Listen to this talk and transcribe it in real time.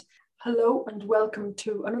Hello and welcome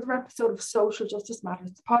to another episode of Social Justice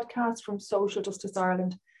Matters, the podcast from Social Justice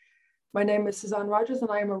Ireland. My name is Suzanne Rogers and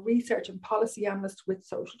I am a research and policy analyst with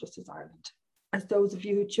Social Justice Ireland. As those of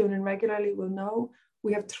you who tune in regularly will know,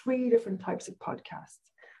 we have three different types of podcasts.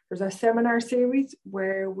 There's our seminar series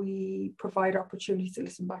where we provide opportunities to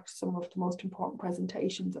listen back to some of the most important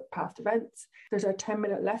presentations at past events. There's our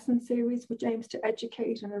 10-minute lesson series, which aims to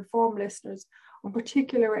educate and inform listeners on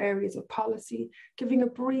particular areas of policy, giving a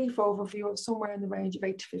brief overview of somewhere in the range of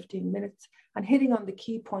 8 to 15 minutes and hitting on the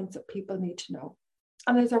key points that people need to know.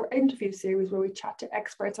 And there's our interview series where we chat to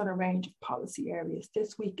experts on a range of policy areas.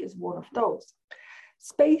 This week is one of those.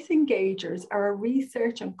 Space Engagers are a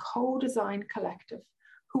research and co-design collective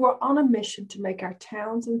who are on a mission to make our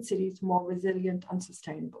towns and cities more resilient and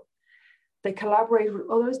sustainable. They collaborate with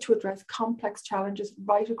others to address complex challenges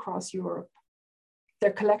right across Europe.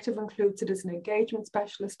 Their collective includes citizen engagement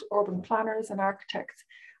specialists, urban planners and architects,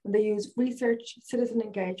 and they use research, citizen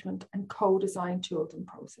engagement and co-design tools and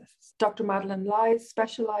processes. Dr. Madeleine Lies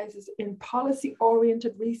specialises in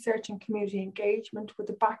policy-oriented research and community engagement with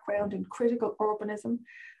a background in critical urbanism,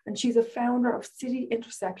 and she's a founder of City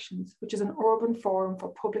Intersections, which is an urban forum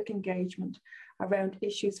for public engagement around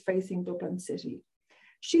issues facing Dublin City.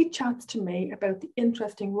 She chats to me about the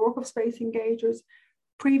interesting work of Space Engagers,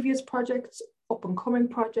 previous projects, up-and-coming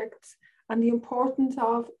projects, and the importance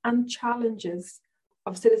of and challenges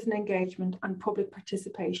of citizen engagement and public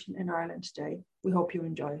participation in Ireland today. We hope you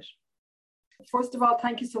enjoy it. First of all,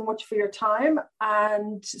 thank you so much for your time.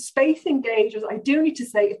 And Space Engagers, I do need to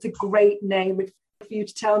say it's a great name for you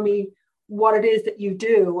to tell me what it is that you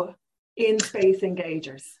do in Space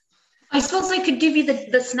Engagers. I suppose I could give you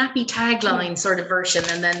the snappy tagline sort of version,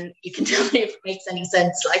 and then you can tell me if it makes any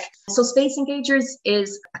sense. So Space Engagers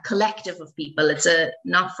is a collective of people. It's a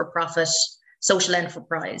not-for-profit social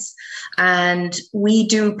enterprise. And we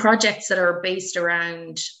do projects that are based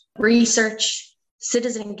around research,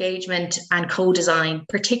 citizen engagement and co-design,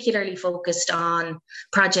 particularly focused on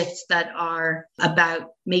projects that are about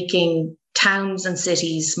making towns and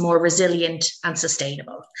cities more resilient and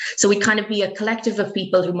sustainable. So we kind of be a collective of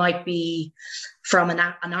people who might be from an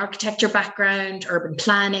architecture background, urban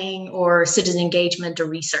planning, or citizen engagement or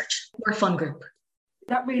research. We're a fun group.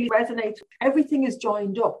 That really resonates. Everything is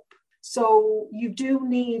joined up. So you do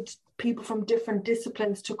need people from different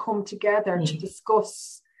disciplines to come together to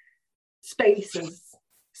discuss spaces.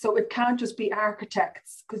 So it can't just be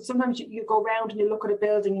architects, because sometimes you go around and you look at a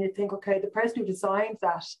building and you think, okay, the person who designed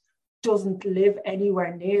that doesn't live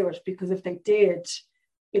anywhere near it, because if they did,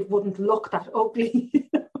 it wouldn't look that ugly.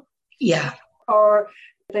 Yeah. Or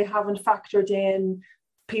they haven't factored in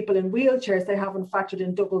people in wheelchairs, they haven't factored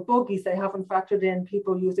in double buggies, they haven't factored in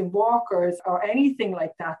people using walkers or anything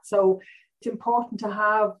like that. So it's important to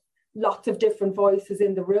have lots of different voices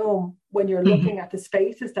in the room when you're looking at the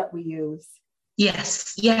spaces that we use.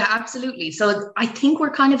 Yes, yeah, absolutely. So I think we're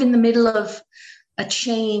kind of in the middle of a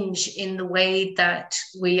change in the way that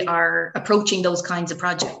we are approaching those kinds of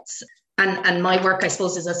projects. And my work, I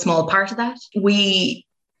suppose, is a small part of that. We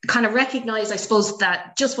kind of recognize, I suppose,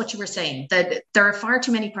 that just what you were saying, that there are far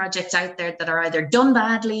too many projects out there that are either done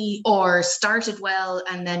badly or started well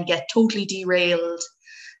and then get totally derailed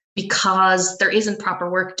because there isn't proper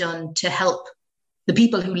work done to help the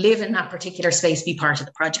people who live in that particular space be part of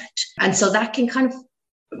the project. And so that can kind of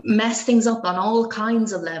mess things up on all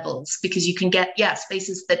kinds of levels, because you can get,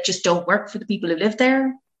 spaces that just don't work for the people who live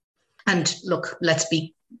there. And look, let's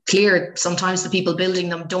be clear, sometimes the people building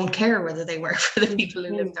them don't care whether they work for the people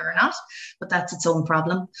who live there or not, but that's its own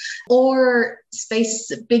problem. Or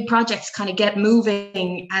big projects kind of get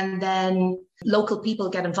moving and then local people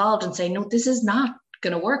get involved and say, no, this is not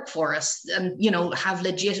going to work for us, and have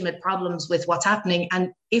legitimate problems with what's happening.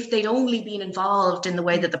 And if they'd only been involved in the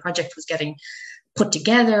way that the project was getting put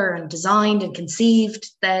together and designed and conceived,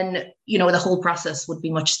 then the whole process would be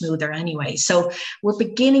much smoother anyway. So we're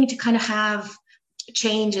beginning to kind of have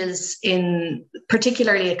changes in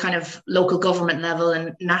particularly a kind of local government level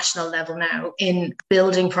and national level now in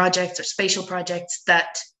building projects or spatial projects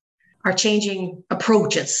that are changing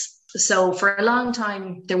approaches. So for a long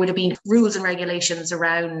time, there would have been rules and regulations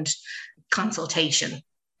around consultation,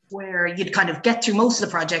 where you'd kind of get through most of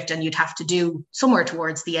the project and you'd have to do somewhere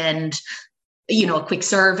towards the end, a quick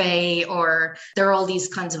survey, or there are all these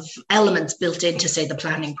kinds of elements built into, say, the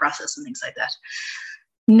planning process and things like that.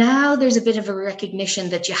 Now there's a bit of a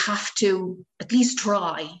recognition that you have to at least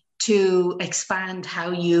try to expand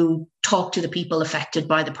how you talk to the people affected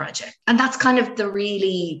by the project. And that's kind of the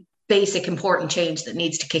really basic important change that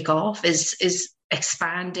needs to kick off is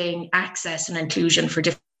expanding access and inclusion for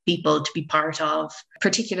different people to be part of,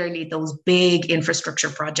 particularly those big infrastructure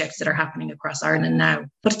projects that are happening across Ireland now.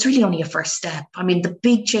 But it's really only a first step. I mean, the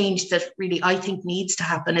big change that really I think needs to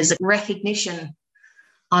happen is a recognition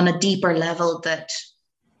on a deeper level that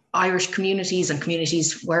Irish communities and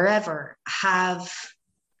communities wherever have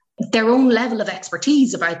their own level of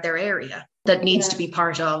expertise about their area that needs to be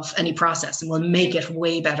part of any process and will make it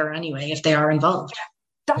way better anyway if they are involved.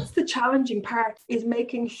 That's the challenging part, is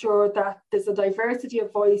making sure that there's a diversity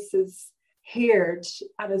of voices heard,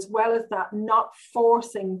 and as well as that, not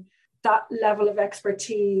forcing that level of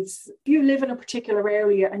expertise. If you live in a particular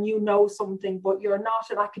area and you know something, but you're not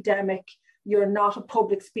an academic, you're not a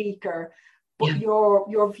public speaker, but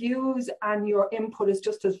your views and your input is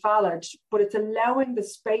just as valid, but it's allowing the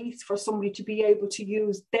space for somebody to be able to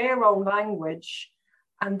use their own language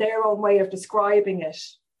and their own way of describing it.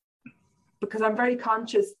 Because I'm very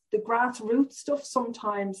conscious the grassroots stuff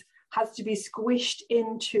sometimes has to be squished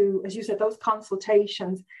into, as you said, those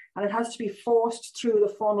consultations, and it has to be forced through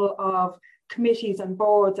the funnel of committees and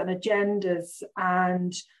boards and agendas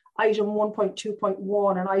and item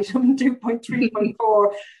 1.2.1 and item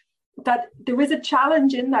 2.3.4. That there is a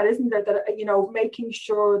challenge in that, isn't there? That, you know, making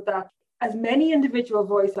sure that as many individual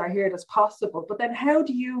voices are heard as possible. But then how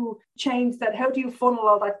do you change that? How do you funnel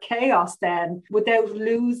all that chaos then without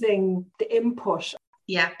losing the input?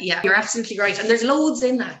 Yeah, you're absolutely right. And there's loads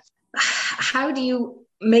in that. How do you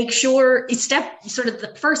make sure,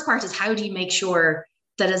 the first part is, how do you make sure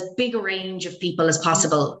that as big a range of people as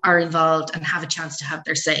possible are involved and have a chance to have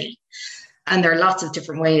their say? And there are lots of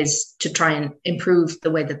different ways to try and improve the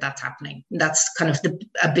way that that's happening. That's kind of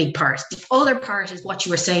a big part. The other part is what you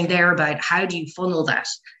were saying there about how do you funnel that?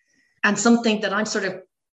 And something that I'm sort of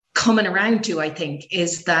coming around to, I think,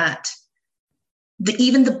 is that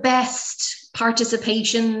even the best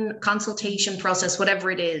participation, consultation process, whatever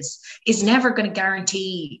it is never going to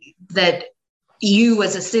guarantee that you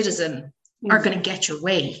as a citizen are going to get your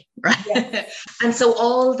way, right? Yes. And so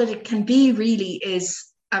all that it can be really is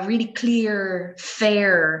a really clear,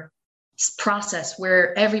 fair process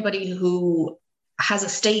where everybody who has a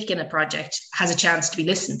stake in a project has a chance to be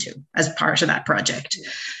listened to as part of that project.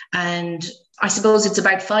 And I suppose it's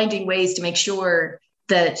about finding ways to make sure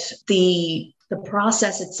that the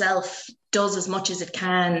process itself does as much as it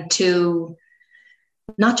can to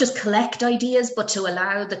not just collect ideas, but to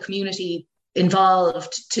allow the community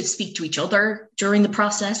involved to speak to each other during the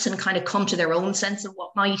process and kind of come to their own sense of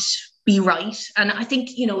what might be right. And I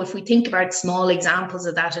think, you know, if we think about small examples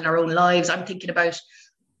of that in our own lives, I'm thinking about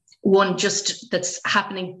one just that's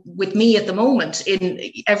happening with me at the moment in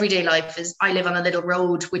everyday life is I live on a little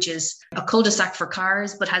road, which is a cul-de-sac for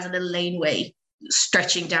cars, but has a little laneway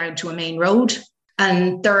stretching down to a main road.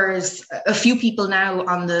 And there's a few people now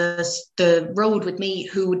on the road with me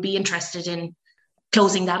who would be interested in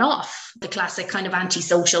closing that off. The classic kind of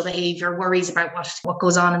antisocial behaviour, worries about what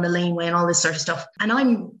goes on in the laneway and all this sort of stuff. And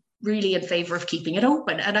I'm really in favour of keeping it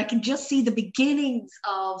open. And I can just see the beginnings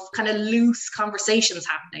of kind of loose conversations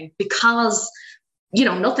happening because, you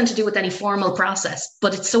know, nothing to do with any formal process,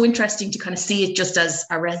 but it's so interesting to kind of see it just as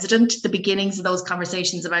a resident, the beginnings of those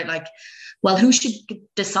conversations about like, well, who should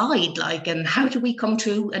decide, like, and how do we come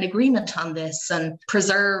to an agreement on this and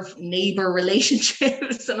preserve neighbour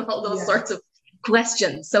relationships and all those sorts of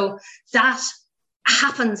questions. So that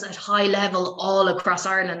happens at high level all across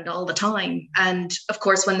Ireland all the time. And of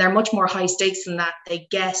course, when they're much more high stakes than that, they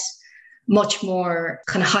get much more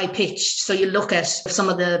kind of high pitched. So you look at some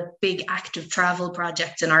of the big active travel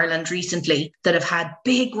projects in Ireland recently that have had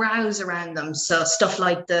big rows around them. So stuff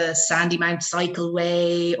like the Sandymount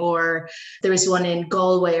Cycleway, or there is one in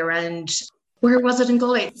Galway around, where was it in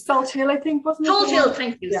Galway? Salt Hill, I think, wasn't it? Salt Hill,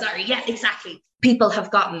 thank you. Yeah. Sorry. Yeah, exactly. People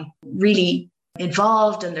have gotten really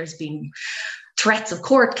involved and there's been threats of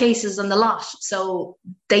court cases and the lot. So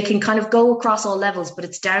they can kind of go across all levels, but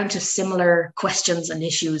it's down to similar questions and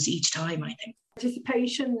issues each time, I think.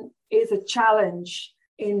 Participation is a challenge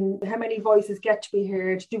in how many voices get to be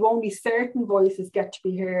heard. Do only certain voices get to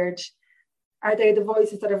be heard? Are they the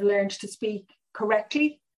voices that have learned to speak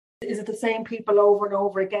correctly? Is it the same people over and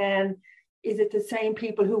over again? Is it the same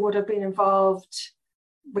people who would have been involved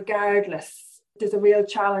regardless? There's a real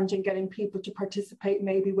challenge in getting people to participate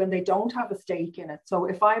maybe when they don't have a stake in it. So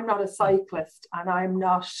if I'm not a cyclist and I'm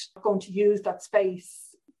not going to use that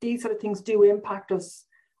space, these sort of things do impact us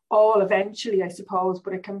all eventually, I suppose,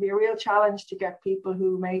 but it can be a real challenge to get people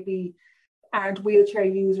who maybe aren't wheelchair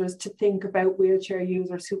users to think about wheelchair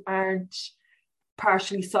users who aren't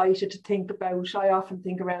partially sighted to think about. I often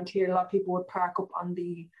think around here, a lot of people would park up on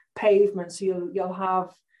the pavement, so you'll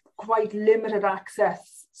have quite limited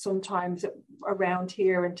access sometimes around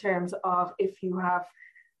here in terms of if you have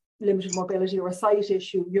limited mobility or a sight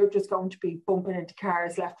issue, you're just going to be bumping into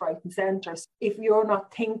cars left, right and centre. So if you're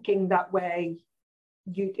not thinking that way,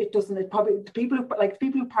 the people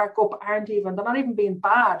who park up they're not even being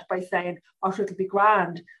bad by saying, oh, it'll be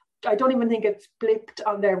grand. I don't even think it's blipped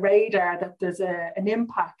on their radar that there's an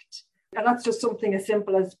impact. And that's just something as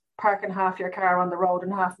simple as parking half your car on the road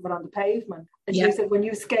and half of it on the pavement. As you said, when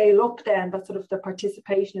you scale up, then that sort of the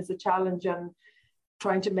participation is a challenge, and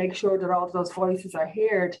trying to make sure that all of those voices are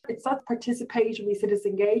heard. It's that participatory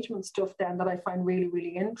citizen engagement stuff then that I find really,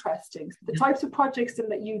 really interesting. The types of projects then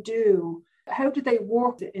that you do, how do they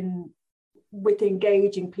work with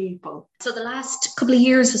engaging people? So the last couple of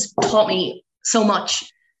years has taught me so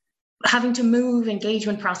much. Having to move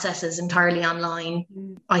engagement processes entirely online,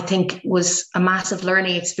 I think, was a massive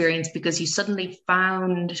learning experience, because you suddenly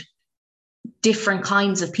found different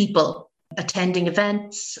kinds of people attending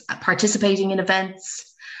events, participating in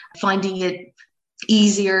events, finding it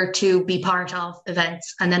easier to be part of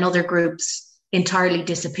events, and then other groups entirely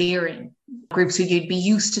disappearing, groups who you'd be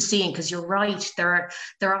used to seeing, because you're right, there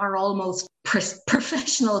are almost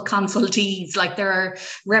professional consultees, like there are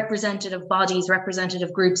representative bodies,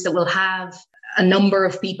 representative groups that will have a number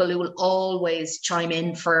of people who will always chime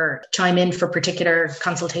in for particular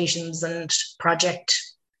consultations and project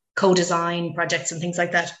co-design projects and things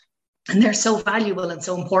like that. And they're so valuable and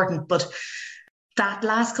so important. But that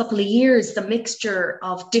last couple of years, the mixture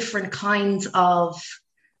of different kinds of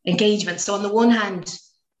engagement. So on the one hand,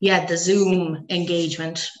 the Zoom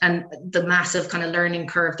engagement and the massive kind of learning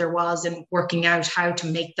curve there was in working out how to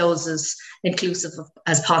make those as inclusive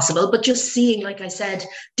as possible. But just seeing, like I said,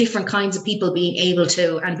 different kinds of people being able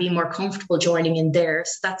to and be more comfortable joining in there.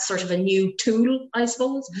 So that's sort of a new tool, I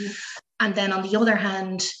suppose. Mm-hmm. And then on the other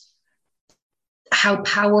hand, how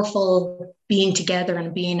powerful being together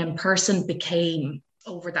and being in person became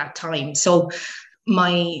over that time. So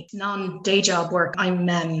my non-day job work, I'm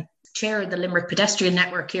chair of the Limerick Pedestrian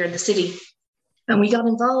Network here in the city. And we got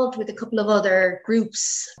involved with a couple of other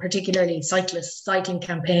groups, particularly cyclists, cycling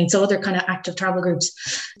campaigns, so other kind of active travel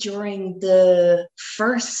groups during the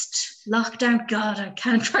first lockdown. God, I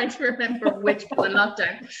can't try to remember which one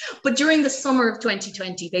lockdown, but during the summer of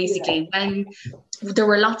 2020, basically, when there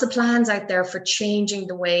were lots of plans out there for changing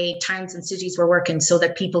the way towns and cities were working so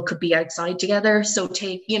that people could be outside together. So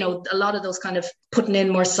take, a lot of those kind of putting in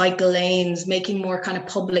more cycle lanes, making more kind of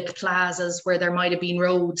public plazas where there might have been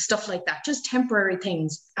roads, stuff like that, just temporary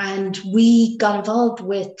things. And we got involved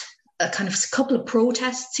with a couple of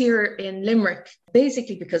protests here in Limerick,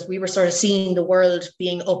 basically because we were sort of seeing the world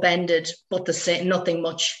being upended, but nothing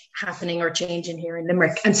much happening or changing here in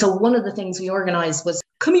Limerick. And so one of the things we organised was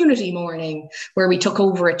community morning, where we took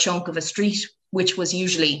over a chunk of a street, which was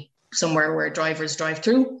usually somewhere where drivers drive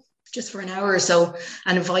through, just for an hour or so,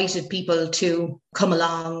 and invited people to come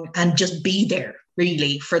along and just be there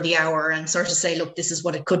really for the hour and sort of say, look, this is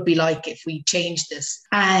what it could be like if we change this.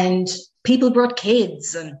 And people brought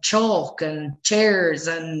kids and chalk and chairs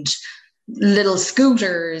and little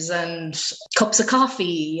scooters and cups of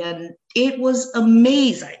coffee, and it was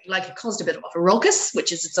amazing. Like, it caused a bit of a ruckus,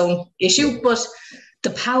 which is its own issue, but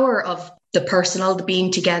the power of the personal, the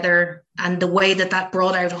being together, and the way that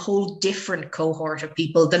brought out a whole different cohort of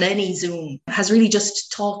people than any Zoom has really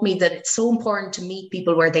just taught me that it's so important to meet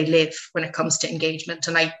people where they live when it comes to engagement.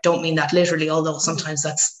 And I don't mean that literally, although sometimes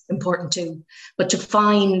that's important too, but to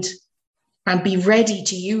find and be ready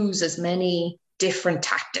to use as many different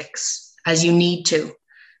tactics as you need to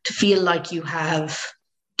feel like you have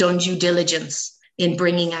done due diligence in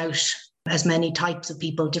bringing out as many types of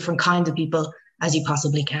people, different kinds of people as you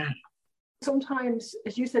possibly can. Sometimes,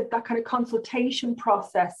 as you said, that kind of consultation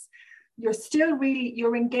process,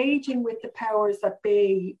 you're engaging with the powers that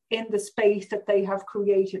be in the space that they have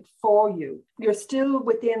created for you. You're still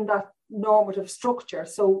within that normative structure.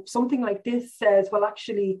 So something like this says, well,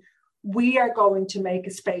 actually, we are going to make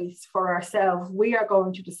a space for ourselves. We are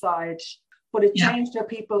going to decide. But it changed how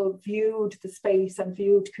people viewed the space and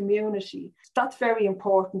viewed community. That's very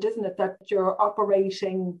important, isn't it? That you're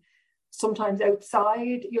operating sometimes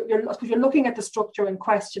outside. You're looking at the structure and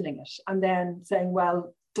questioning it, and then saying,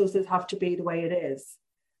 well, does this have to be the way it is?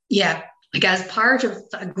 Yeah, like as part of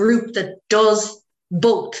a group that does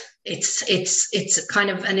both, it's kind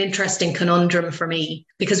of an interesting conundrum for me,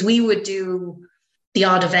 because we would do the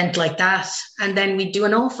odd event like that, and then we do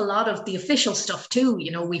an awful lot of the official stuff too.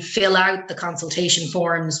 We fill out the consultation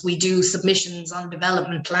forms, we do submissions on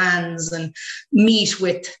development plans, and meet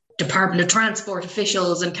with Department of Transport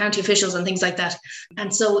officials and county officials and things like that.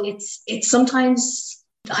 And so it's sometimes,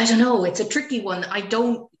 I don't know, it's a tricky one. I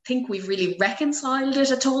don't think we've really reconciled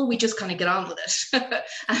it at all. We just kind of get on with it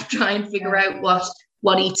and try and figure out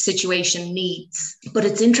what each situation needs. But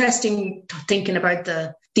it's interesting thinking about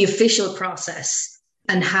the official process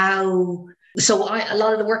and how, a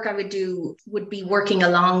lot of the work I would do would be working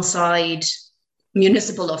alongside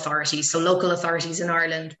municipal authorities, so local authorities in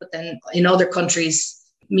Ireland, but then in other countries,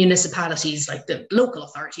 municipalities, like the local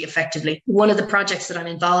authority effectively. One of the projects that I'm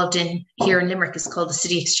involved in here in Limerick is called the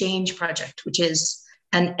City Exchange Project, which is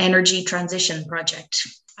an energy transition project.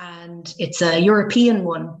 And it's a European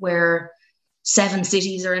one where 7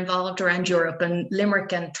 cities are involved around Europe, and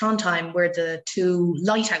Limerick and Trondheim were the 2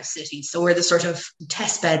 lighthouse cities. So we're the sort of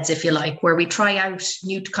test beds, if you like, where we try out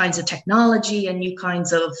new kinds of technology and new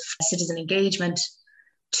kinds of citizen engagement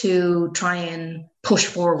to try and push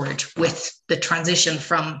forward with the transition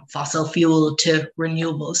from fossil fuel to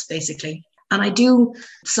renewables, basically. And I do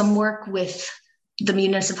some work with the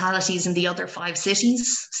municipalities in the other 5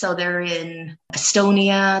 cities. So they're in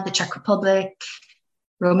Estonia, the Czech Republic,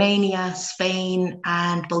 Romania, Spain,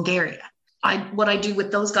 and Bulgaria. What I do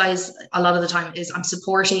with those guys a lot of the time is I'm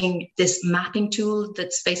supporting this mapping tool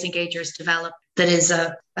that Space Engagers developed that is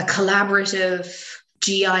a collaborative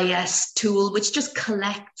GIS tool, which just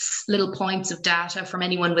collects little points of data from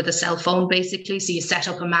anyone with a cell phone, basically. So you set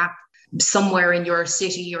up a map somewhere in your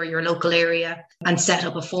city or your local area and set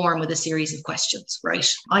up a form with a series of questions, right?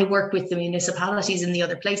 I work with the municipalities in the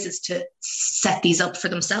other places to set these up for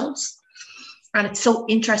themselves. And it's so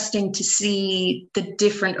interesting to see the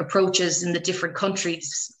different approaches in the different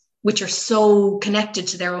countries, which are so connected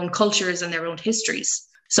to their own cultures and their own histories.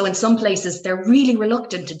 So in some places, they're really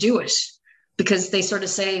reluctant to do it because they sort of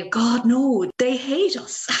say, God, no, they hate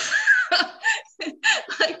us.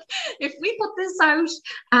 Like, if we put this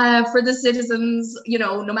out for the citizens,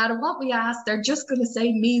 no matter what we ask, they're just going to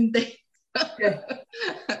say mean things. Yeah.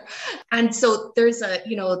 And so there's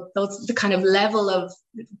the kind of level of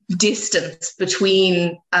distance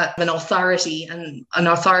between an authority and an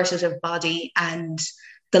authoritative body and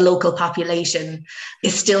the local population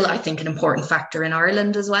is still, I think, an important factor in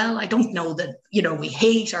Ireland as well. I don't know that, we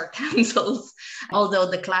hate our councils, although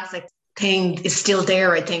the classic thing is still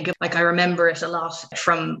there, I think. Like, I remember it a lot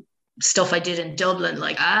from stuff I did in Dublin,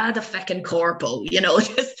 like, the feckin' corpo,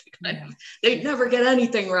 just they'd never get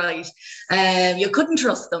anything right. You couldn't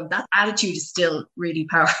trust them. That attitude is still really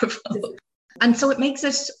powerful. And so it makes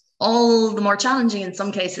it all the more challenging in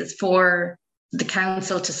some cases for the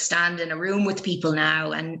council to stand in a room with people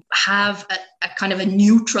now and have a kind of a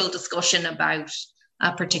neutral discussion about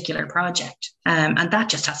a particular project. And that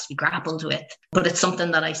just has to be grappled with. But it's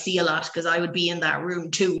something that I see a lot because I would be in that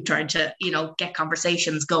room too, trying to, get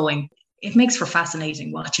conversations going. It makes for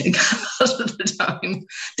fascinating watching a lot of the time,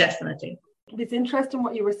 definitely. It's interesting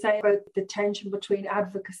what you were saying about the tension between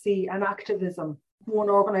advocacy and activism. One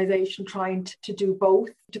organisation trying to do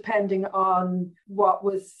both, depending on what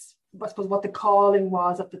the calling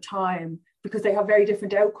was at the time, because they have very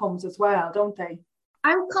different outcomes as well, don't they?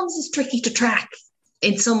 Outcomes is tricky to track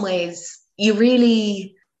in some ways. You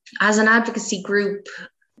really, as an advocacy group,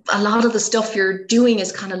 a lot of the stuff you're doing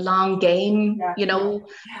is kind of long game, You're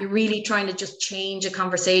really trying to just change a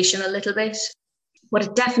conversation a little bit. But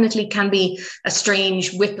it definitely can be a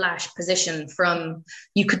strange whiplash position from,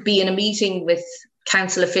 you could be in a meeting with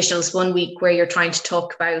council officials one week where you're trying to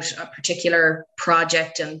talk about a particular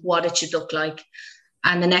project and what it should look like.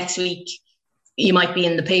 And the next week you might be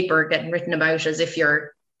in the paper getting written about as if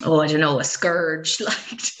you're, a scourge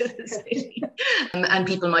like to the city. And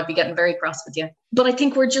people might be getting very cross with you. But I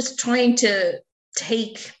think we're just trying to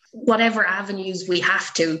take whatever avenues we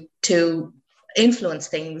have to influence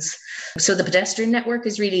things. So the pedestrian network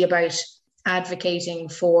is really about advocating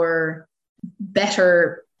for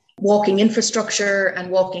better walking infrastructure and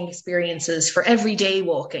walking experiences for everyday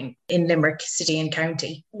walking in Limerick City and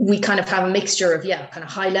County. We kind of have a mixture of, kind of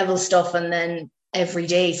high level stuff and then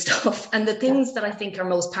everyday stuff. And the things that I think are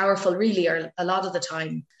most powerful really are a lot of the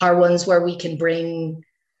time are ones where we can bring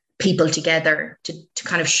people together to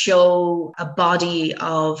kind of show a body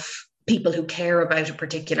of people who care about a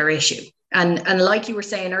particular issue. And like you were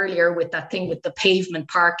saying earlier with that thing with the pavement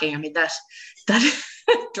parking, I mean, that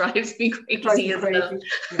drives me crazy as well.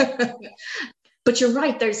 Yeah. But you're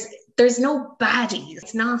right, there's no baddies.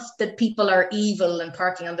 It's not that people are evil and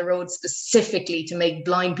parking on the road specifically to make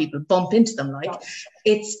blind people bump into them.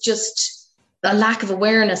 It's just a lack of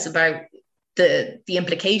awareness about the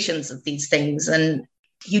implications of these things. And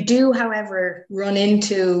you do, however, run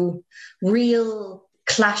into real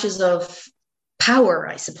clashes of power,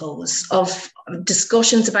 I suppose, of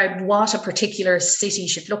discussions about what a particular city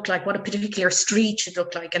should look like, what a particular street should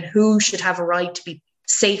look like, and who should have a right to be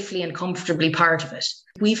safely and comfortably part of it.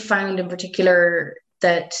 We've found in particular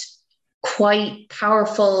that quite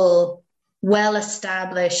powerful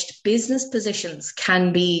well-established business positions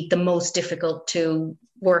can be the most difficult to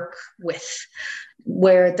work with,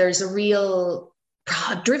 where there's a real,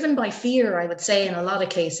 driven by fear, I would say in a lot of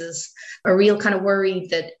cases, a real kind of worry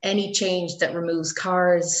that any change that removes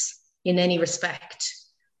cars in any respect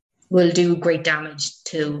will do great damage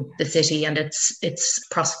to the city and its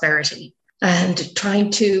prosperity. And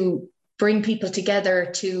trying to bring people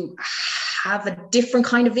together to have a different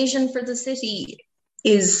kind of vision for the city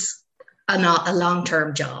is not a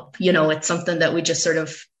long-term job. You know, it's something that we just sort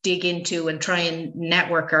of dig into and try and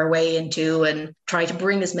network our way into and try to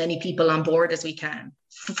bring as many people on board as we can.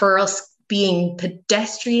 For us, being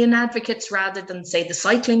pedestrian advocates rather than, say, the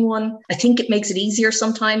cycling one, I think it makes it easier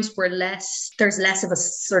sometimes. There's less of a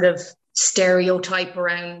sort of stereotype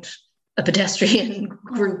around a pedestrian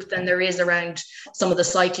group than there is around some of the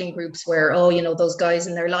cycling groups where, oh, you know, those guys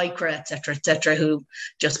in their Lycra, et cetera, who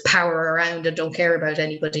just power around and don't care about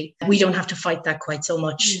anybody. We don't have to fight that quite so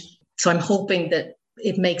much. So I'm hoping that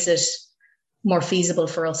it makes it more feasible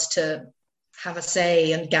for us to have a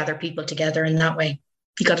say and gather people together in that way.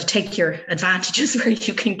 You got to take your advantages where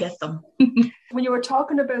you can get them. When you were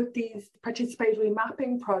talking about these participatory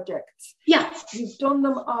mapping projects, yeah, you've done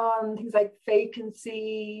them on things like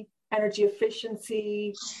vacancy, energy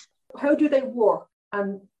efficiency. How do they work?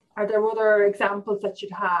 And are there other examples that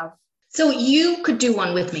you'd have? So you could do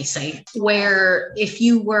one with me, say, where if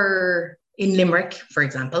you were in Limerick, for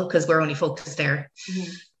example, because we're only focused there,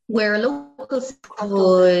 where locals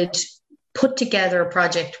could put together a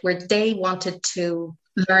project where they wanted to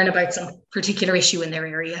learn about some particular issue in their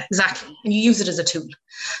area. Exactly. And you use it as a tool.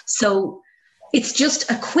 So it's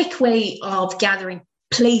just a quick way of gathering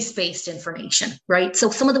place-based information, right? So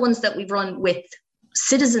some of the ones that we've run with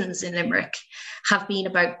citizens in Limerick have been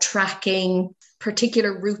about tracking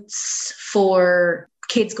particular routes for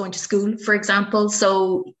kids going to school, for example.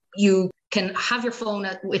 So you can have your phone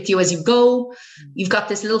with you as you go. You've got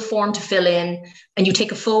this little form to fill in and you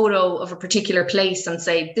take a photo of a particular place and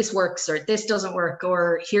say, this works or this doesn't work,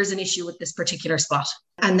 or here's an issue with this particular spot.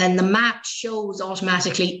 And then the map shows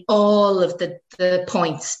automatically all of the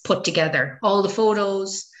points put together, all the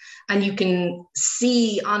photos, and you can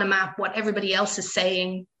see on a map what everybody else is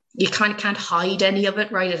saying. You kind of can't hide any of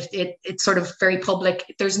it, right? It's sort of very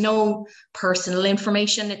public. There's no personal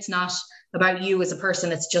information. It's not about you as a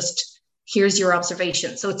person. It's just, here's your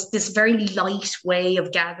observation. So it's this very light way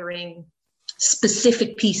of gathering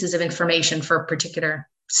specific pieces of information for particular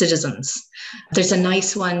citizens. There's a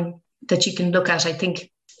nice one that you can look at, I think,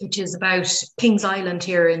 which is about Kings Island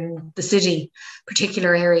here in the city,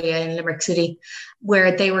 particular area in Limerick City,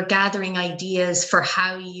 where they were gathering ideas for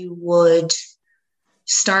how you would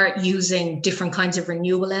start using different kinds of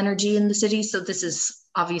renewable energy in the city. So this is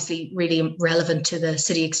obviously really relevant to the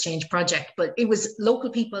City Exchange project, but it was local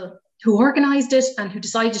people who organised it and who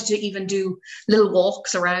decided to even do little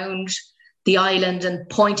walks around the island and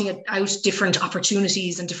pointing out different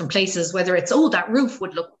opportunities and different places, whether it's, oh, that roof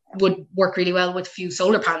would work really well with a few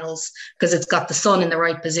solar panels because it's got the sun in the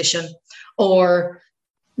right position, or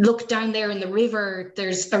look down there in the river,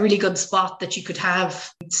 there's a really good spot that you could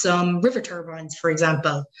have some river turbines, for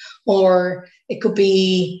example. Or it could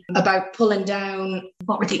be about pulling down,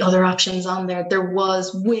 what were the other options on there? There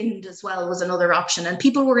was wind as well, was another option. And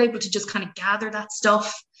people were able to just kind of gather that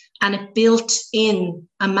stuff. And it built in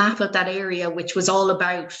a map of that area, which was all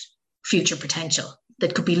about future potential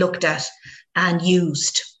that could be looked at and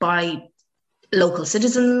used by local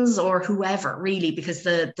citizens or whoever, really, because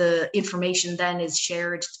the information then is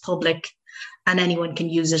shared, it's public, and anyone can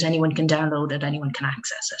use it, anyone can download it, anyone can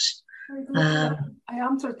access it. I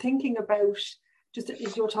am sort of thinking about, just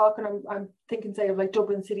as you're talking, I'm thinking, say, of like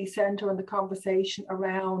Dublin city centre and the conversation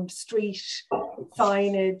around street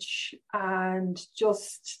signage and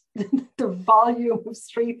just the volume of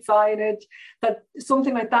street signage, that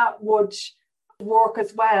something like that would work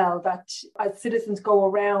as well, that as citizens go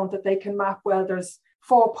around, that they can map, well, there's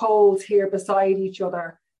 4 poles here beside each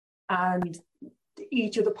other and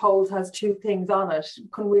each of the poles has 2 things on it.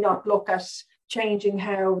 Can we not look at changing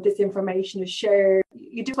how this information is shared?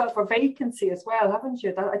 You do well for vacancy as well, haven't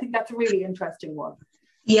you? I think that's a really interesting one.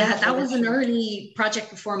 Yeah, that was an early project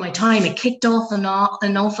before my time. It kicked off an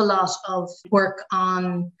awful lot of work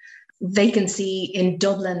on vacancy in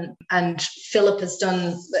Dublin, and Philip has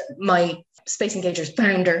done, my Space Engagers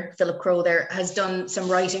founder, Philip Crow there, has done some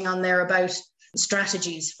writing on there about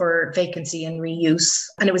strategies for vacancy and reuse.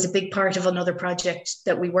 And it was a big part of another project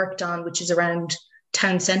that we worked on, which is around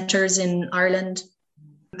town centres in Ireland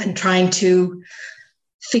and trying to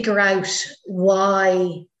figure out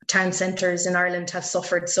why town centres in Ireland have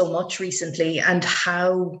suffered so much recently and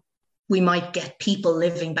how we might get people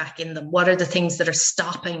living back in them. What are the things that are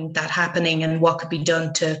stopping that happening, and what could be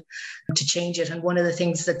done to change it? And one of the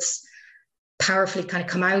things that's powerfully kind of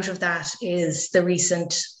come out of that is the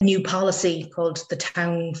recent new policy called the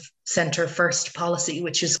Town Centre First policy,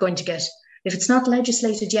 which is going to get, if it's not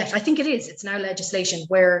legislated yet, I think it is, it's now legislation,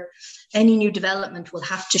 where any new development will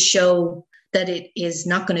have to show that it is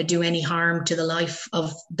not going to do any harm to the life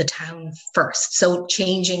of the town first. So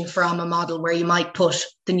changing from a model where you might put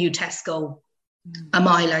the new Tesco a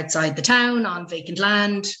mile outside the town on vacant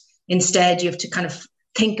land, instead you have to kind of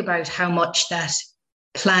think about how much that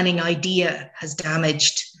planning idea has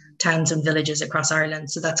damaged towns and villages across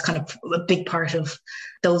Ireland. So that's kind of a big part of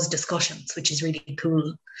those discussions, which is really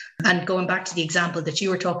cool. And going back to the example that you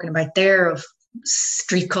were talking about there of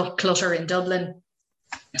street clutter in Dublin,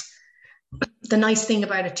 the nice thing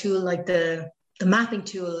about a tool like the mapping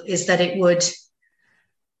tool is that it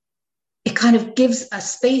kind of gives a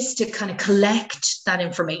space to kind of collect that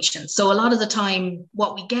information. So a lot of the time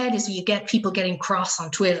what we get is you get people getting cross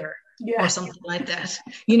on Twitter or something like that,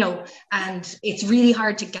 and it's really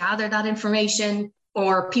hard to gather that information,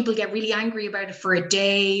 or people get really angry about it for a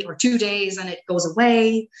day or 2 days and it goes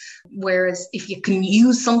away. Whereas if you can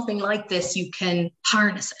use something like this, you can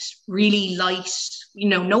harness it really light.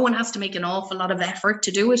 No one has to make an awful lot of effort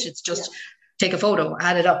to do it. It's just take a photo,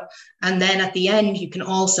 add it up. And then at the end,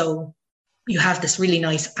 you have this really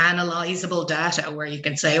nice analyzable data where you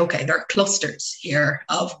can say, okay, there are clusters here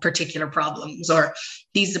of particular problems, or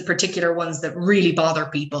these are particular ones that really bother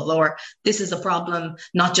people, or this is a problem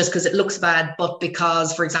not just because it looks bad, but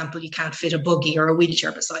because, for example, you can't fit a buggy or a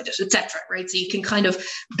wheelchair beside it, etc. Right? So you can kind of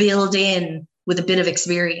build in with a bit of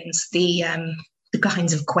experience the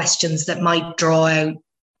kinds of questions that might draw out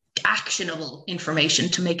actionable information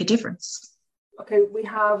to make a difference. Okay, we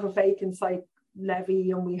have a vacant site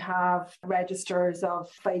levy, and we have registers of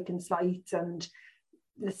vacant sites and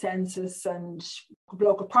the census and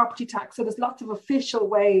local property tax. So there's lots of official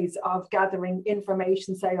ways of gathering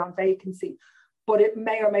information, say, on vacancy, but it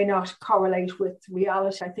may or may not correlate with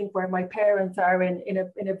reality. I think where my parents are in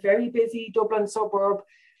a very busy Dublin suburb,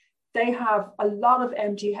 they have a lot of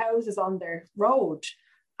empty houses on their road,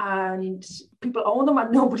 and people own them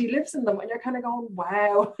and nobody lives in them. And you're kind of going,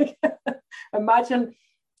 wow, imagine.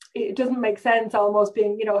 It doesn't make sense almost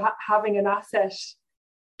being, having an asset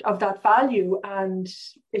of that value and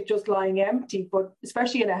it just lying empty, but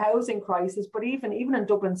especially in a housing crisis, but even in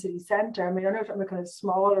Dublin city centre. I mean, I know I'm kind of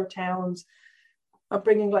smaller towns, I'm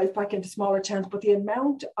bringing life back into smaller towns, but the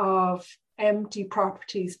amount of empty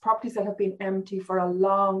properties that have been empty for a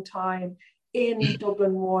long time in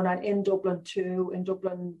Dublin 1 and in Dublin 2, in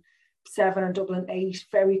Dublin 7 and Dublin 8,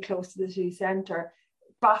 very close to the city centre,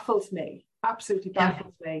 baffles me. Absolutely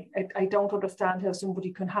baffles me. I don't understand how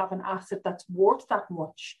somebody can have an asset that's worth that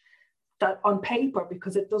much, that on paper,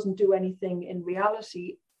 because it doesn't do anything in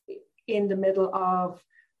reality in the middle of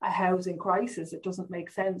a housing crisis. It doesn't make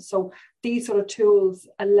sense. So these sort of tools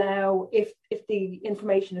allow, if the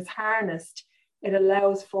information is harnessed, it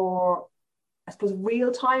allows for, I suppose,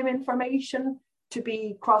 real-time information to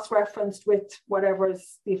be cross-referenced with whatever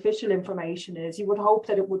the official information is. You would hope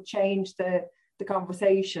that it would change the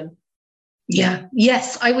conversation. Yeah.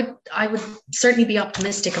 Yes, I would certainly be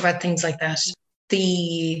optimistic about things like that.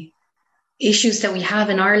 The issues that we have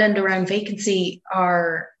in Ireland around vacancy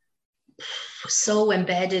are so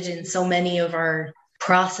embedded in so many of our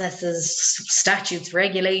processes, statutes,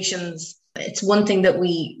 regulations. It's one thing that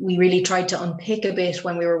we really tried to unpick a bit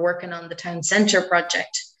when we were working on the Town Centre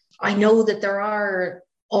project. I know that there are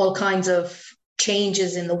all kinds of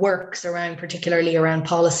changes in the works around, particularly around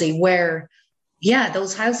policy, where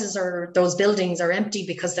those houses or those buildings are empty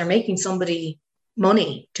because they're making somebody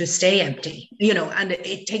money to stay empty, and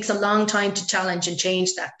it takes a long time to challenge and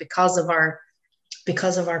change that because of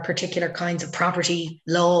our particular kinds of property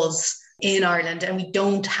laws in Ireland, and we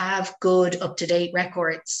don't have good up-to-date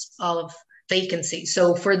records of vacancy.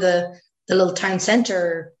 So for the little Town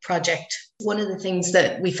Centre project, one of the things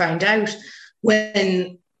that we found out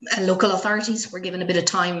when local authorities were given a bit of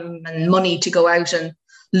time and money to go out and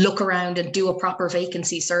look around and do a proper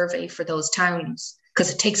vacancy survey for those towns, because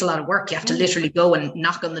it takes a lot of work. You have to literally go and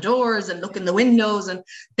knock on the doors and look in the windows. And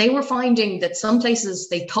they were finding that some places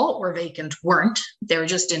they thought were vacant weren't. They were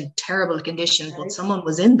just in terrible condition, but someone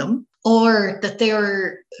was in them. Or that they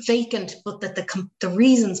were vacant, but that the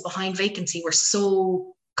reasons behind vacancy were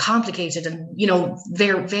so complicated and,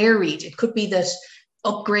 they're varied. It could be that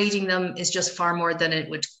upgrading them is just far more than it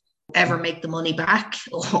would ever make the money back,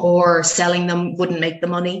 or selling them wouldn't make the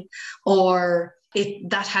money, or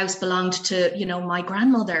that house belonged to, my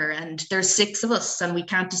grandmother, and there's 6 of us and we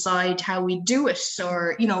can't decide how we do it,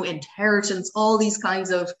 or, inheritance, all these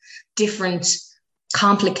kinds of different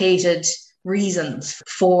complicated reasons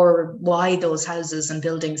for why those houses and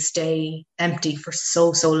buildings stay empty for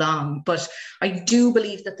so long. But I do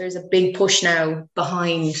believe that there's a big push now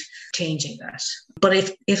behind changing that.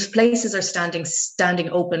 But if places are standing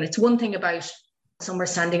open, it's one thing about somewhere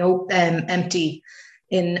standing empty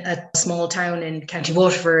in a small town in County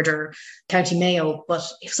Waterford or County Mayo, but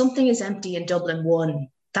if something is empty in Dublin 1,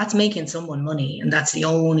 that's making someone money, and that's the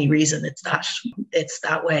only reason it's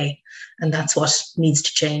that way. And that's what needs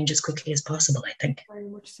to change as quickly as possible, I think. Very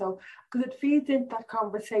much so, because it feeds into that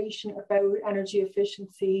conversation about energy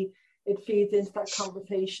efficiency. It feeds into that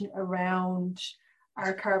conversation around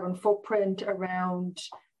our carbon footprint, around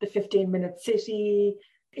the 15-minute city.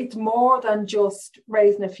 It's more than just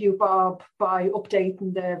raising a few bob by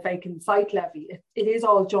updating the vacant site levy. It is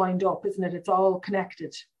all joined up, isn't it? It's all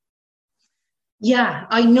connected. Yeah,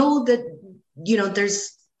 I know that,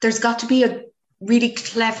 there's got to be a really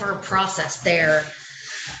clever process there.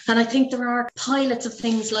 And I think there are pilots of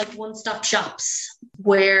things like one-stop shops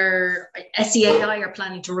where SEAI are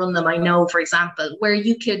planning to run them, I know, for example, where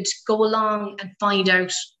you could go along and find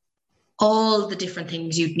out all the different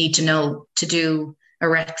things you'd need to know to do a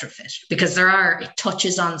retrofit, because it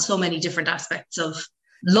touches on so many different aspects of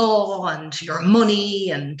law and your money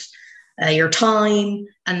and your time,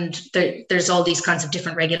 and there's all these kinds of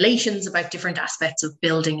different regulations about different aspects of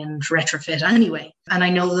building and retrofit anyway. And I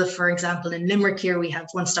know that, for example, in Limerick here, we have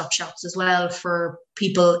one-stop shops as well for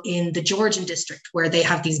people in the Georgian district, where they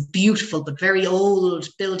have these beautiful but very old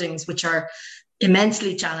buildings which are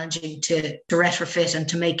immensely challenging to retrofit and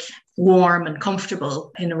to make warm and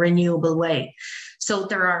comfortable in a renewable way. So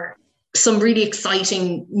there are some really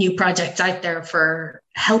exciting new projects out there for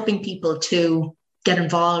helping people to get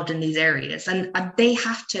involved in these areas. And they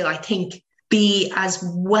have to, I think, be as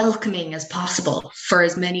welcoming as possible for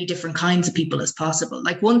as many different kinds of people as possible.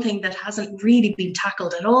 Like, one thing that hasn't really been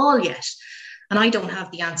tackled at all yet, and I don't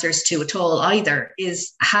have the answers to at all either,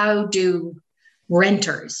 is how do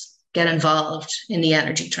renters get involved in the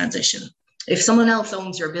energy transition? If someone else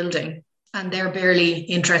owns your building and they're barely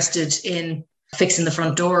interested in fixing the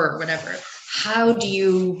front door or whatever, how do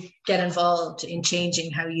you get involved in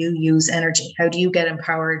changing how you use energy? How do you get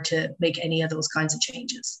empowered to make any of those kinds of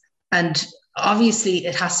changes? And obviously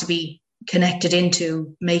it has to be connected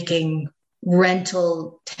into making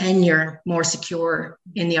rental tenure more secure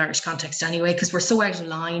in the Irish context anyway, because we're so out of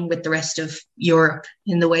line with the rest of Europe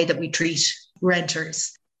in the way that we treat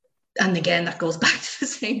renters. And again, that goes back to the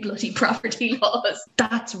same bloody property laws.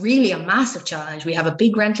 That's really a massive challenge. We have a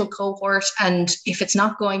big rental cohort, and if it's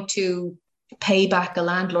not going to pay back a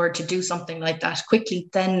landlord to do something like that quickly,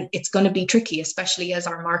 then it's going to be tricky, especially as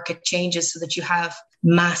our market changes, so that you have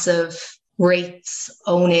massive rates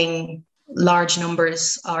owning large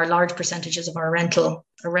numbers or large percentages of our rental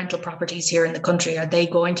properties here in the country. Are they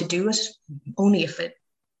going to do it? Only if it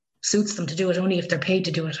suits them to do it, only if they're paid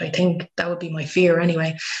to do it. I think that would be my fear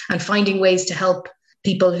anyway. And finding ways to help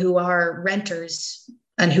people who are renters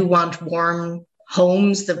and who want warm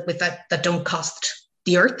homes that don't cost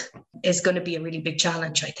the earth is going to be a really big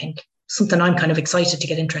challenge, I think. Something I'm kind of excited to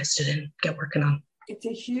get interested in, get working on. It's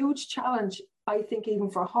a huge challenge, I think, even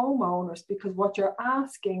for homeowners, because what you're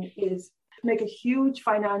asking is to make a huge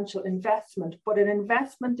financial investment, but an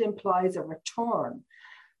investment implies a return.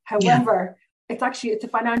 However, it's a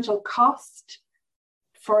financial cost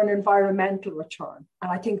for an environmental return.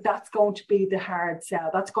 And I think that's going to be the hard sell.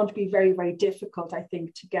 That's going to be very, very difficult, I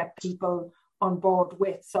think, to get people on board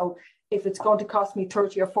with. So if it's going to cost me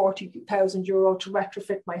 30 or 40,000 euro to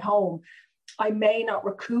retrofit my home, I may not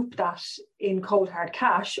recoup that in cold hard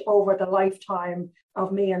cash over the lifetime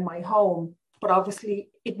of me and my home. But obviously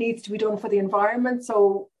it needs to be done for the environment.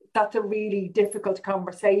 So that's a really difficult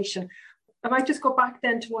conversation. I might just go back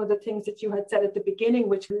then to one of the things that you had said at the beginning,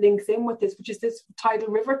 which links in with this, which is this tidal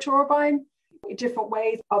river turbine. Different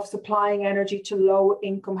ways of supplying energy to low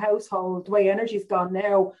income households. The way energy's gone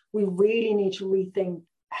now, we really need to rethink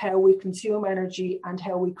how we consume energy and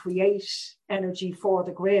how we create energy for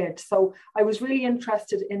the grid. So I was really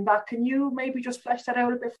interested in that. Can you maybe just flesh that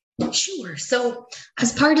out a bit? Sure. So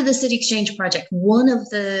as part of the City Exchange project, one of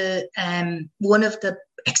the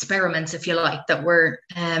experiments, if you like, that we're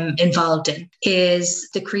involved in is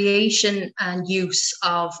the creation and use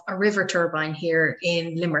of a river turbine here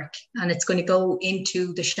in Limerick, and it's going to go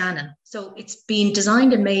into the Shannon. So it's been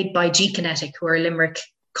designed and made by G Kinetic, who are a Limerick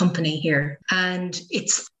company here, and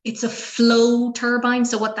it's a flow turbine.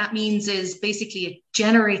 So what that means is basically it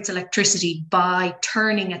generates electricity by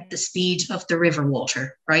turning at the speed of the river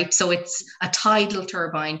water, right? So it's a tidal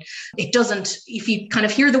turbine. It doesn't, if you kind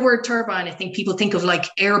of hear the word turbine, I think people think of like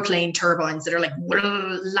airplane turbines that are like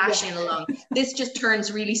lashing along. This just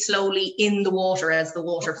turns really slowly in the water as the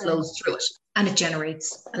water flows through it, and it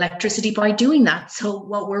generates electricity by doing that. So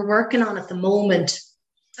what we're working on at the moment,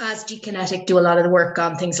 as G-Kinetic do a lot of the work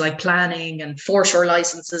on things like planning and foreshore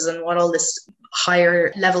licenses and what all this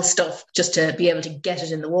higher level stuff just to be able to get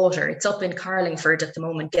it in the water. It's up in Carlingford at the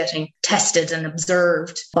moment getting tested and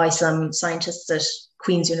observed by some scientists at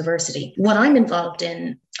Queen's University. What I'm involved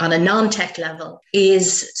in on a non-tech level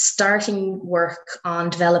is starting work on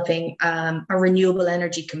developing a renewable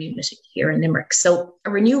energy community here in Limerick. So a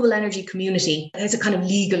renewable energy community is a kind of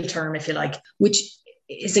legal term, if you like, which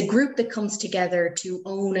is a group that comes together to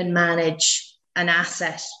own and manage an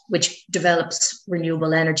asset which develops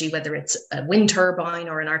renewable energy, whether it's a wind turbine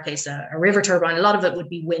or in our case, a river turbine. A lot of it would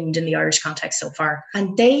be wind in the Irish context so far.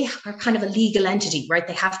 And they are kind of a legal entity, right?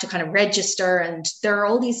 They have to kind of register, and there are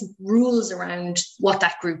all these rules around what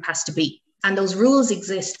that group has to be. And those rules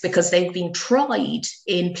exist because they've been tried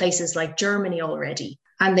in places like Germany already.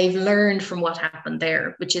 And they've learned from what happened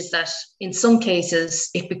there, which is that in some cases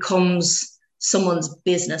it becomes someone's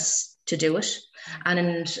business to do it,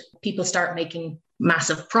 and people start making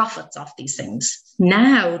massive profits off these things.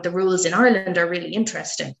 Now the rules in Ireland are really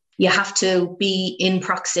interesting. You have to be in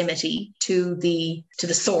proximity to the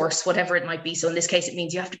source, whatever it might be. So in this case, it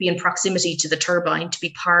means you have to be in proximity to the turbine to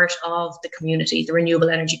be part of the community, the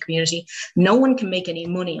renewable energy community. No one can make any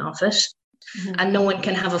money off it, and no one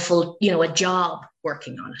can have a full, a job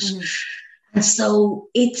working on it. And so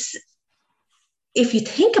if you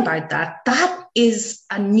think about that, that is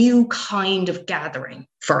a new kind of gathering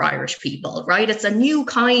for Irish people, right? It's a new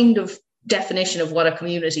kind of definition of what a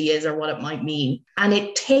community is or what it might mean. And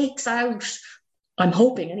it takes out, I'm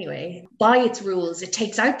hoping anyway, by its rules, it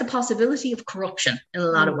takes out the possibility of corruption in a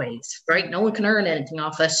lot of ways, right? No one can earn anything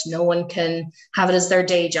off it. No one can have it as their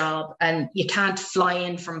day job. And you can't fly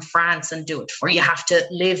in from France and do it, or you have to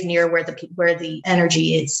live near where the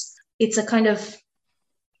energy is. It's a kind of,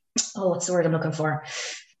 what's the word I'm looking for?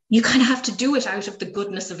 You kind of have to do it out of the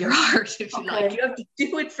goodness of your heart, if you like. You have to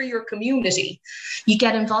do it for your community. You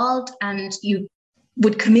get involved and you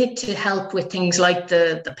would commit to help with things like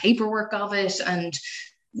the paperwork of it. And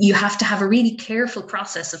you have to have a really careful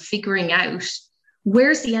process of figuring out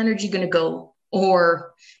where's the energy going to go?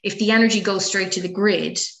 Or if the energy goes straight to the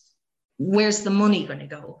grid, where's the money going to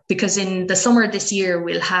go? Because in the summer this year,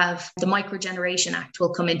 we'll have the Microgeneration Act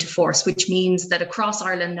will come into force, which means that across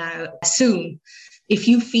Ireland now, soon, if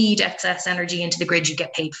you feed excess energy into the grid, you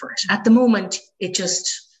get paid for it. At the moment, it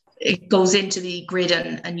goes into the grid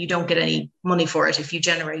and you don't get any money for it if you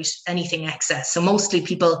generate anything excess. So mostly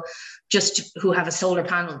people just who have a solar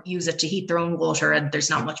panel use it to heat their own water, and there's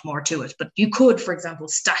not much more to it. But you could, for example,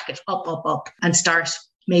 stack it up and start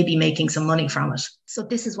maybe making some money from it. So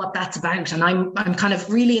this is what that's about. And I'm kind of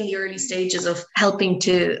really in the early stages of helping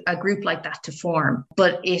to a group like that to form.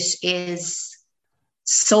 But it is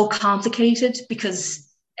so complicated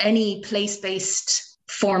because any place-based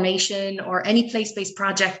formation or any place-based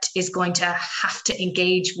project is going to have to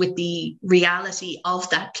engage with the reality of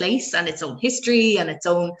that place and its own history and its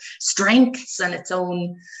own strengths and its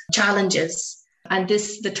own challenges. And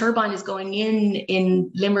the turbine is going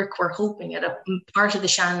in Limerick, we're hoping, at a part of the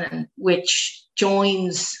Shannon, which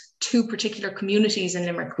joins two particular communities in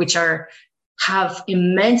Limerick, which have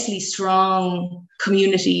immensely strong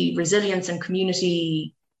community resilience and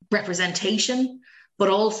community representation, but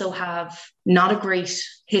also have not a great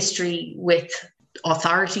history with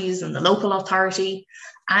authorities and the local authority,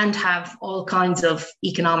 and have all kinds of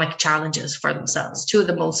economic challenges for themselves. Two of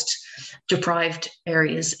the most deprived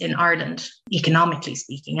areas in Ireland, economically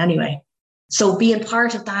speaking, anyway. So being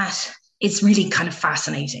part of that is really kind of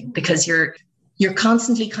fascinating because you're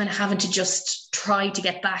constantly kind of having to just try to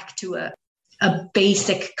get back to a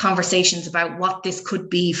basic conversations about what this could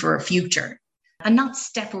be for a future, and not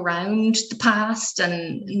step around the past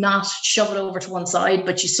and not shove it over to one side,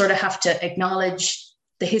 but you sort of have to acknowledge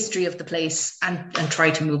the history of the place and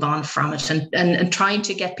try to move on from it, and trying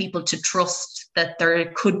to get people to trust that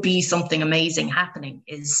there could be something amazing happening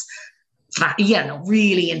is,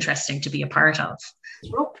 really interesting to be a part of.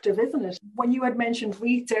 Disruptive, isn't it? When you had mentioned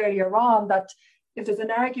REITs earlier on, that if there's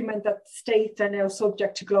an argument that states are now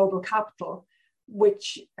subject to global capital,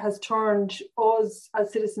 which has turned us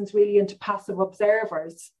as citizens really into passive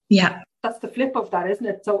observers. Yeah. That's the flip of that, isn't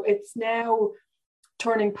it? So it's now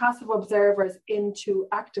turning passive observers into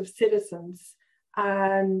active citizens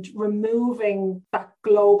and removing that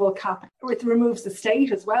global cap. It removes the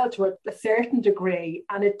state as well to a certain degree,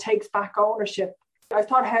 and it takes back ownership. I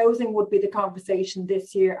thought housing would be the conversation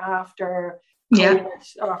this year after COVID,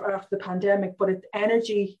 or after the pandemic, but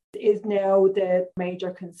energy is now the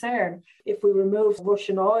major concern. If we remove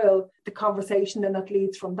Russian oil, the conversation then that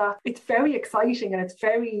leads from that. It's very exciting, and it's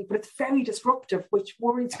very disruptive, which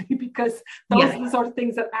worries me, because those are the sort of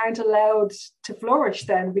things that aren't allowed to flourish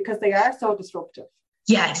then, because they are so disruptive.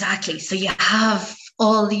 Yeah, exactly. So you have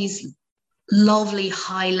all these lovely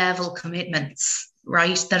high-level commitments,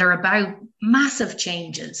 right, that are about massive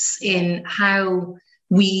changes in how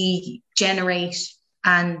we generate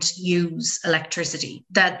and use electricity,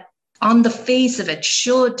 that on the face of it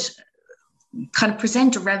should kind of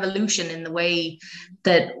present a revolution in the way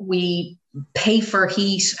that we pay for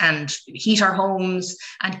heat and heat our homes,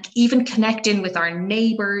 and even connect in with our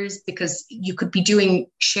neighbours, because you could be doing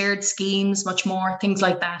shared schemes much more, things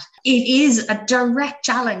like that. It is a direct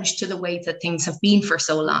challenge to the way that things have been for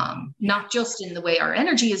so long, not just in the way our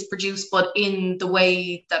energy is produced, but in the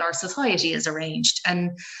way that our society is arranged.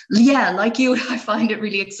 And yeah, like you, I find it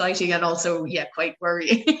really exciting, and also, quite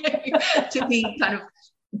worrying to be kind of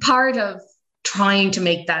part of trying to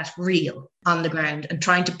make that real on the ground, and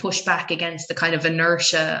trying to push back against the kind of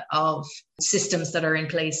inertia of systems that are in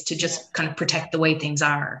place to just kind of protect the way things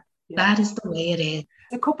are. That is the way it is.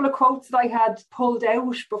 A couple of quotes that I had pulled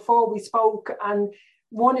out before we spoke, and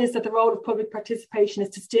one is that the role of public participation is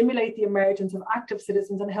to stimulate the emergence of active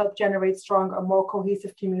citizens and help generate stronger, more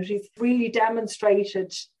cohesive communities. Really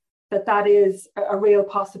demonstrated that is a real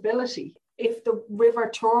possibility. If the river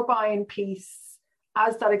turbine piece,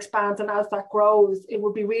 as that expands and as that grows, it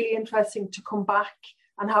would be really interesting to come back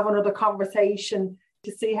and have another conversation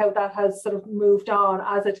to see how that has sort of moved on,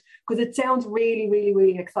 because it sounds really, really,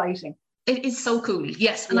 really exciting. It is so cool.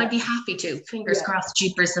 Yes. And I'd be happy to, fingers crossed,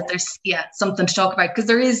 jeepers, that there's something to talk about, because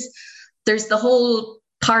there's the whole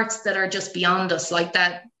parts that are just beyond us, like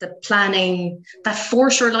that, the planning, that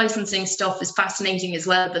foreshore licensing stuff is fascinating as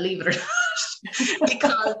well, believe it or not,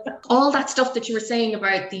 because all that stuff that you were saying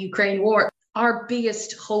about the Ukraine war, our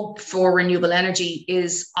biggest hope for renewable energy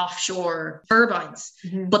is offshore turbines,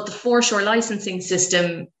 but the foreshore licensing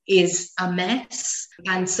system is a mess.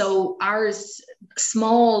 And so ours,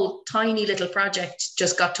 small, tiny little project,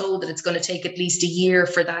 just got told that it's going to take at least a year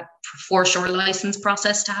for that foreshore license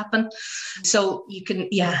process to happen. So you can,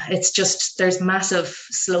 it's just, there's massive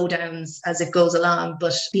slowdowns as it goes along,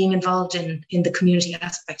 but being involved in the community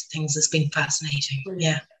aspect of things has been fascinating.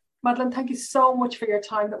 Brilliant. Madeleine, thank you so much for your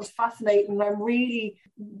time. That was fascinating. I'm really,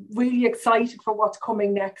 really excited for what's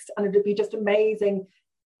coming next. And it'll be just amazing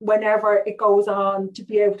whenever it goes on to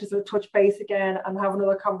be able to sort of touch base again and have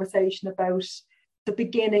another conversation about the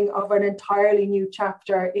beginning of an entirely new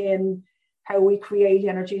chapter in how we create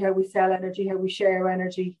energy, how we sell energy, how we share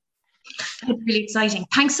energy. It's really exciting.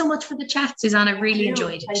 Thanks so much for the chat, Suzanne. I really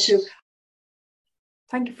enjoyed it. Thank you.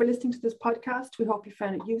 Thank you for listening to this podcast. We hope you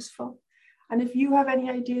found it useful. And if you have any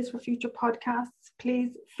ideas for future podcasts,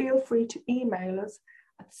 please feel free to email us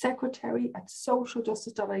at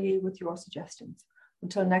secretary@socialjustice.ie with your suggestions.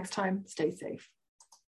 Until next time, stay safe.